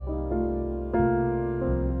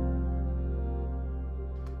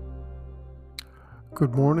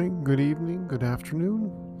Good morning, good evening, good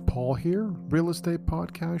afternoon. Paul here,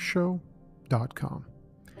 realestatepodcastshow.com.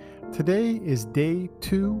 Today is day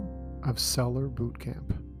 2 of Seller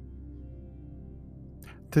Bootcamp.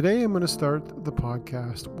 Today I'm going to start the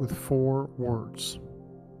podcast with 4 words.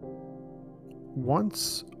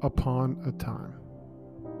 Once upon a time.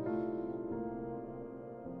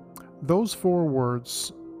 Those 4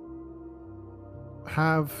 words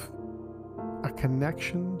have a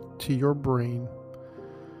connection to your brain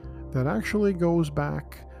that actually goes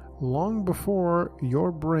back long before your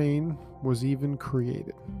brain was even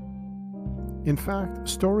created. In fact,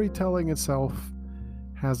 storytelling itself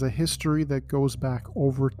has a history that goes back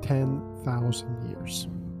over 10,000 years.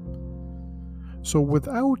 So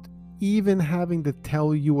without even having to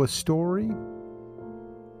tell you a story,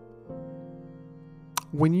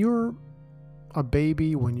 when you're a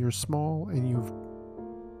baby, when you're small and you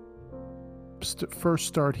first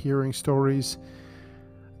start hearing stories,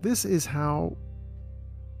 this is how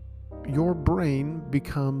your brain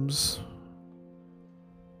becomes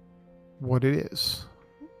what it is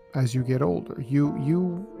as you get older.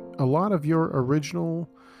 A lot of your original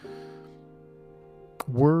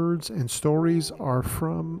words and stories are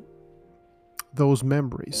from those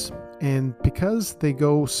memories. And because they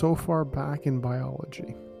go so far back in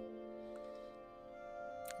biology,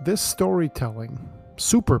 this storytelling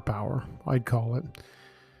superpower, I'd call it,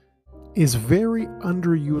 is very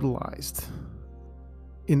underutilized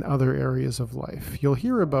in other areas of life. You'll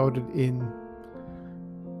hear about it in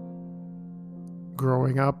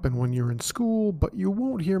growing up and when you're in school, but you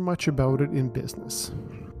won't hear much about it in business.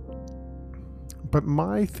 But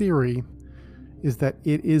my theory is that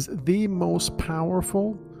it is the most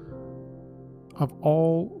powerful of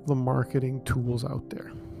all the marketing tools out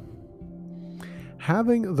there.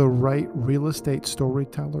 Having the right real estate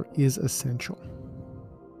storyteller is essential.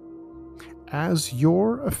 As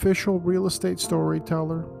your official real estate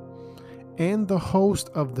storyteller and the host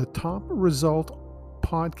of the top result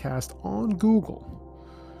podcast on Google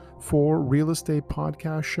for Real Estate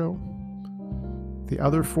Podcast Show, the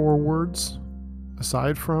other 4 words,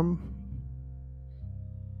 aside from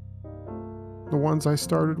the ones I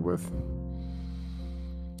started with,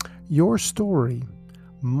 your story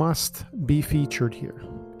must be featured here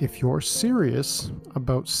if you're serious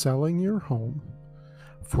about selling your home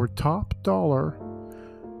for top dollar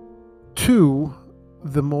to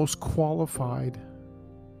the most qualified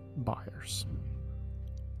buyers.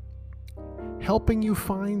 Helping you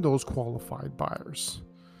find those qualified buyers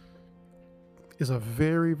is a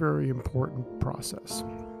very, very important process.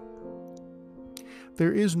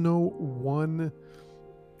 There is no one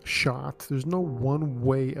shot, there's no one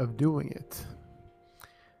way of doing it.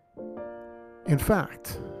 In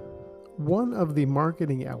fact, one of the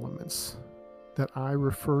marketing elements that I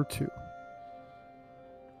refer to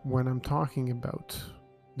when I'm talking about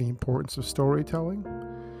the importance of storytelling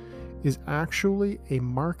is actually a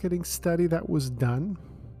marketing study that was done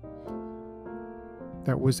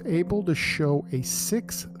that was able to show a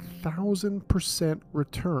 6,000%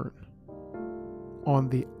 return on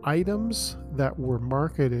the items that were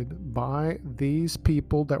marketed by these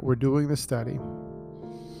people that were doing the study.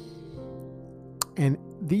 And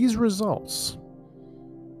these results,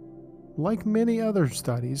 like many other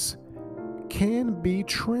studies, can be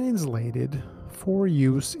translated for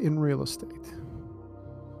use in real estate.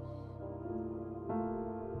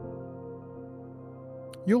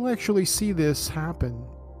 You'll actually see this happen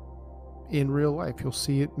in real life. You'll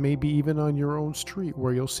see it maybe even on your own street,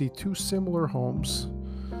 where you'll see 2 similar homes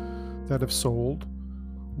that have sold.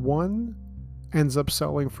 One ends up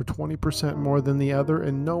selling for 20% more than the other,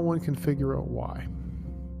 and no one can figure out why.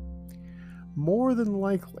 More than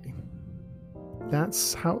likely,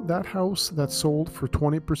 that's how that house that sold for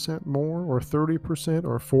 20% more or 30%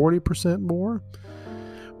 or 40% more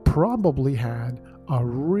probably had a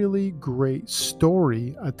really great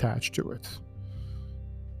story attached to it.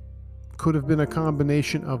 Could have been a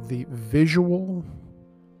combination of the visual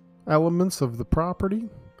elements of the property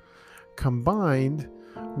combined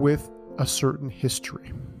with a certain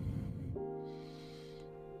history.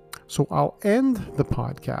 So I'll end the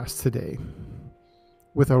podcast today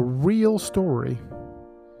with a real story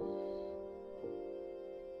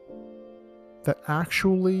that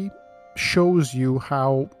actually shows you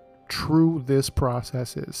how true this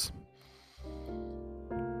process is.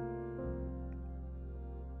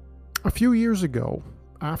 A few years ago,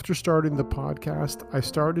 after starting the podcast, I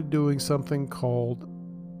started doing something called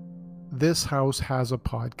This House Has a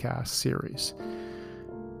Podcast series.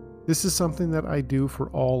 This is something that I do for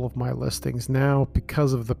all of my listings now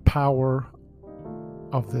because of the power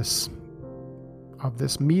of this of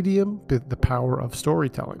this medium, the power of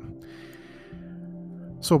storytelling.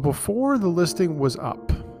 So before the listing was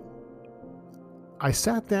up, I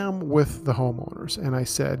sat down with the homeowners and I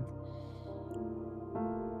said,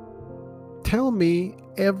 tell me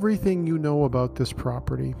everything you know about this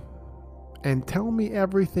property and tell me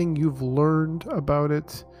everything you've learned about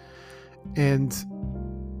it, and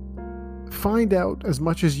find out as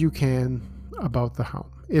much as you can about the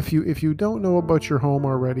home. If you don't know about your home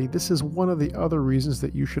already, this is one of the other reasons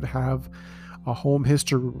that you should have a home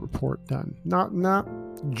history report done. Not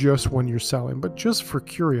just when you're selling, but just for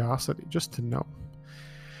curiosity, just to know.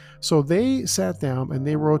 So they sat down and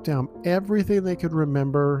they wrote down everything they could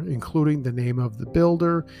remember, including the name of the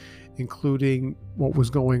builder, including what was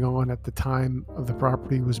going on at the time of the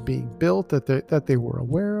property was being built that they were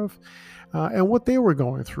aware of, and what they were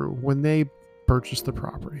going through when they purchased the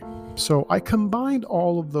property. So I combined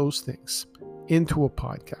all of those things into a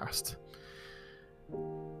podcast.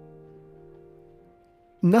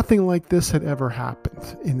 Nothing like this had ever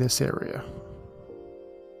happened in this area.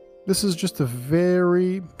 This is just a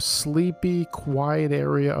very sleepy, quiet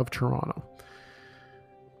area of Toronto.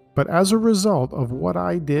 But as a result of what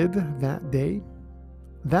I did that day,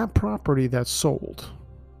 that property that sold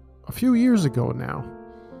a few years ago now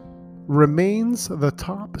remains the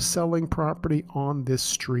top selling property on this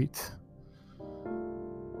street.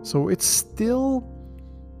 So it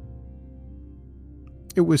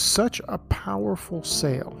was such a powerful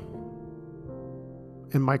sale.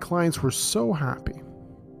 And my clients were so happy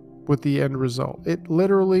with the end result. It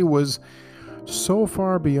literally was so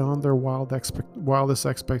far beyond their wildest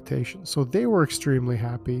expectations. So they were extremely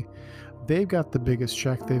happy. They got the biggest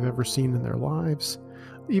check they've ever seen in their lives.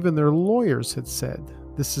 Even their lawyers had said,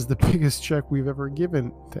 this is the biggest check we've ever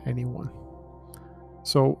given to anyone.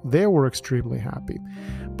 So they were extremely happy.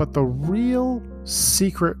 But the real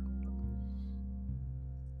secret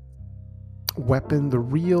weapon, the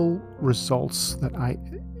real results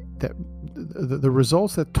the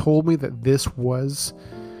results that told me that this was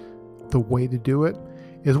the way to do it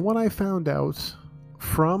is when I found out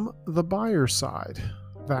from the buyer side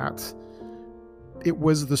that it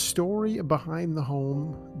was the story behind the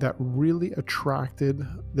home that really attracted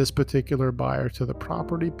this particular buyer to the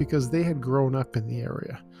property, because they had grown up in the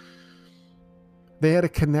area. They had a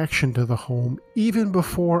connection to the home even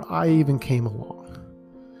before I even came along.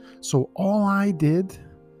 So all I did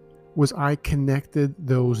was I connected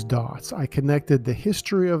those dots. I connected the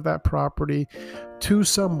history of that property to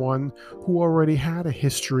someone who already had a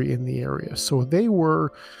history in the area. So they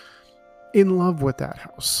were in love with that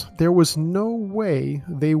house. There was no way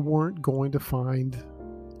they weren't going to find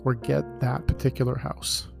or get that particular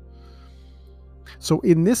house. So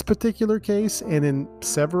in this particular case, and in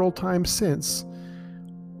several times since,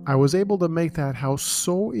 I was able to make that house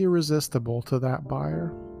so irresistible to that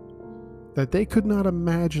buyer that they could not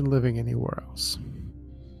imagine living anywhere else.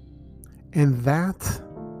 And that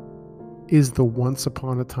is the once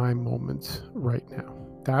upon a time moment right now.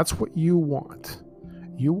 That's what you want.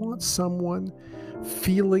 You want someone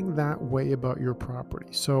feeling that way about your property.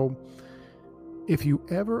 So if you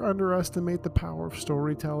ever underestimate the power of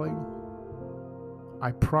storytelling,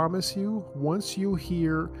 I promise you, once you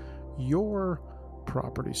hear your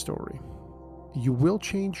property story, you will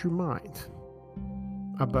change your mind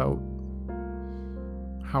about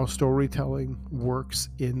how storytelling works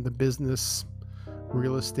in the business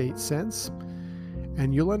real estate sense.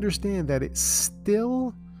 And you'll understand that it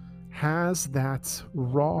still has that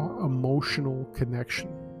raw emotional connection,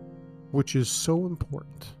 which is so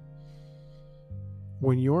important.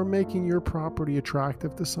 When you're making your property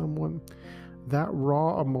attractive to someone, that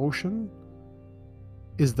raw emotion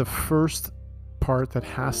is the first part that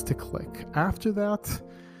has to click. After that,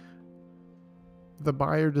 the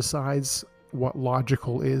buyer decides what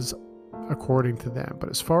logical is according to them. But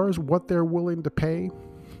as far as what they're willing to pay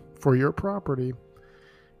for your property,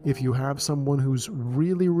 if you have someone who's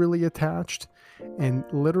really, really attached and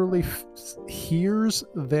literally hears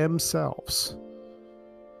themselves,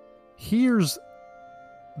 hears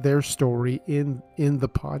their story in the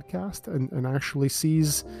podcast and actually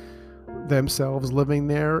sees themselves living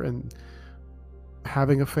there and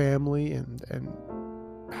having a family and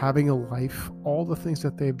having a life, all the things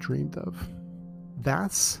that they've dreamed of,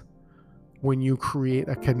 that's when you create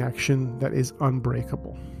a connection that is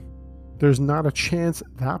unbreakable. There's not a chance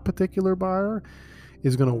that particular buyer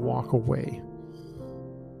is going to walk away.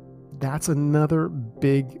 That's another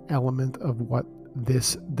big element of what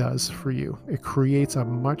this does for you. It creates a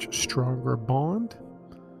much stronger bond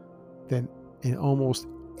than in almost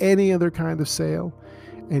any other kind of sale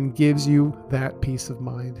and gives you that peace of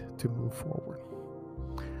mind to move forward.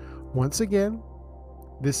 Once again,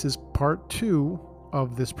 This is part 2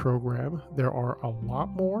 of this program. There are a lot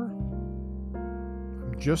more.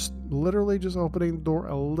 I'm just opening the door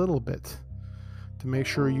a little bit to make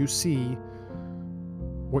sure you see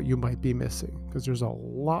what you might be missing, because there's a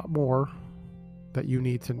lot more that you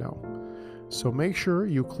need to know. So make sure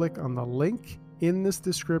you click on the link in this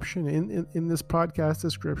description, in this podcast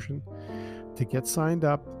description, to get signed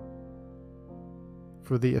up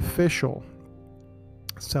for the official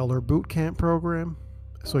Seller Bootcamp program,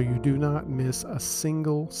 so you do not miss a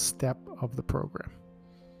single step of the program.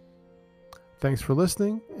 Thanks for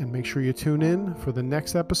listening, and make sure you tune in for the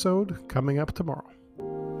next episode coming up tomorrow.